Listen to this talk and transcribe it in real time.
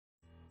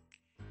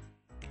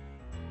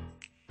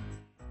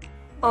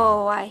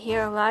Oh, I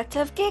hear lots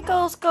of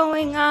giggles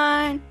going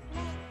on.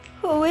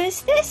 Who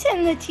is this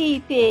in the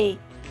teepee?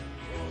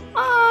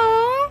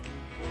 Oh,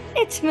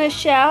 it's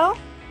Michelle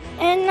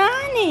and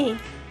Nani.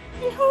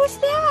 And who's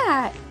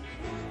that?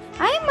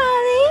 Hi,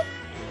 Molly.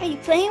 Are you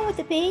playing with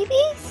the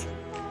babies?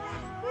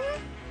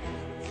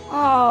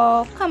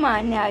 Oh, come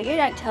on now. You're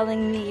not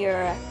telling me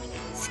you're a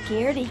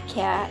scaredy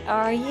cat,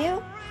 are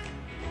you?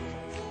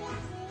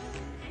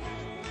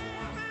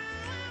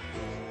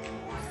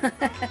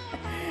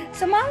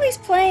 So Molly's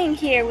playing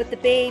here with the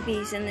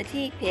babies in the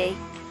teepee,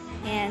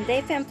 and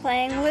they've been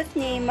playing with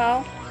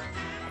Nemo.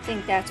 I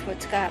think that's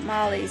what's got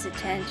Molly's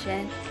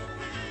attention.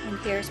 And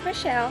here's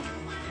Michelle.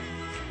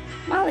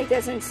 Molly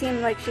doesn't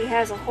seem like she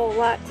has a whole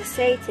lot to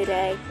say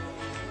today.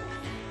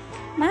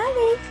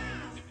 Molly,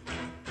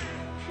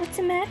 what's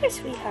the matter,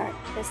 sweetheart?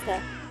 Has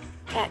the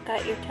cat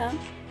got your tongue?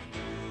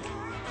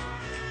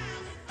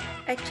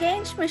 I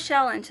changed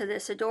Michelle into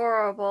this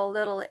adorable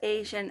little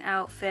Asian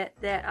outfit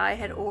that I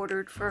had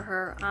ordered for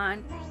her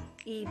on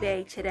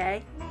eBay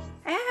today.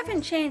 I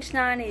haven't changed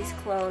Nani's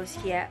clothes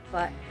yet,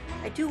 but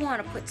I do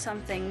want to put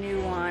something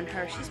new on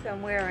her. She's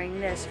been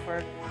wearing this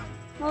for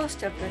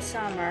most of the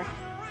summer.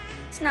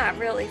 It's not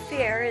really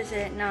fair, is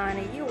it,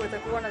 Nani? You were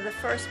one of the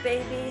first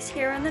babies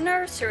here in the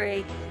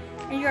nursery,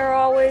 and you're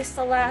always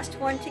the last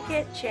one to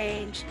get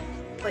changed.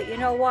 But you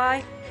know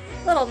why?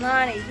 Little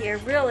Nani here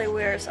really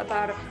wears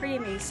about a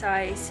preemie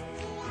size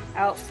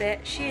outfit.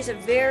 She's a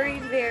very,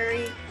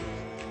 very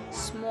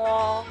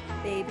small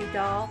baby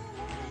doll,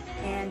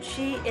 and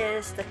she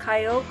is the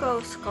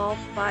Kyoko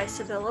Sculpt by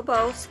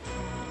Sebilla,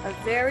 a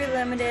very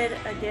limited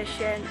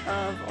edition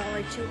of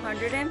only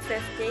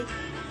 250.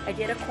 I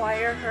did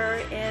acquire her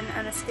in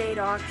an estate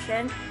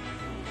auction,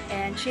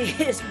 and she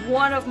is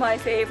one of my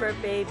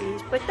favorite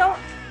babies. But don't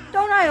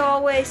I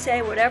always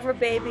say whatever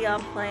baby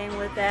I'm playing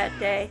with that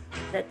day,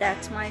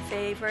 that's my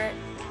favorite?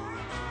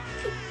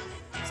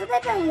 So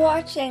they've been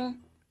watching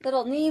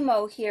little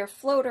Nemo here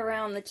float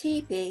around the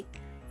teepee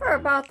for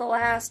about the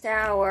last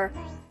hour.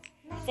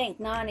 I think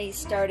Nani's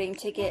starting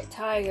to get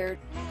tired.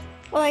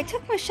 Well, I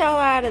took Michelle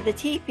out of the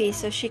teepee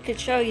so she could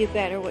show you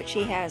better what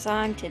she has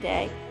on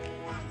today.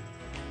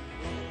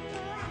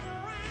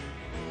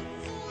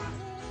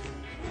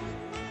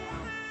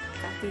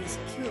 Got these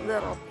cute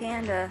little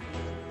panda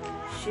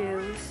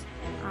shoes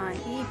on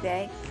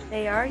eBay.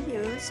 They are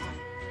used,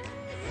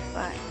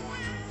 but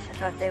I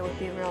thought they would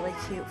be really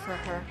cute for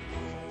her.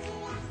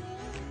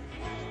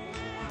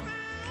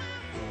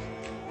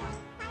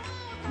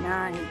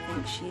 Nani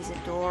thinks she's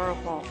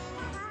adorable.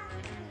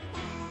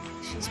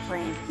 She's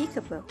playing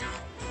peekaboo.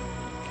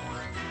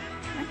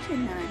 Aren't you,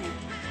 Nani?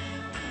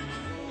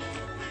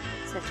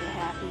 Such a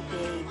happy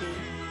baby.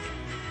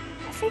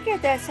 I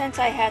figured that since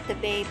I had the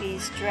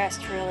babies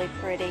dressed really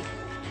pretty,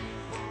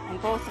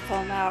 and both of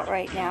them out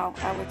right now,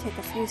 I would take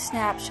a few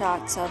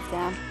snapshots of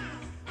them.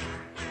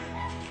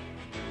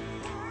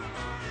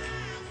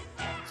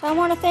 So I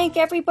want to thank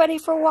everybody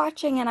for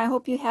watching, and I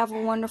hope you have a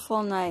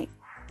wonderful night.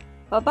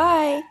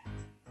 Bye-bye.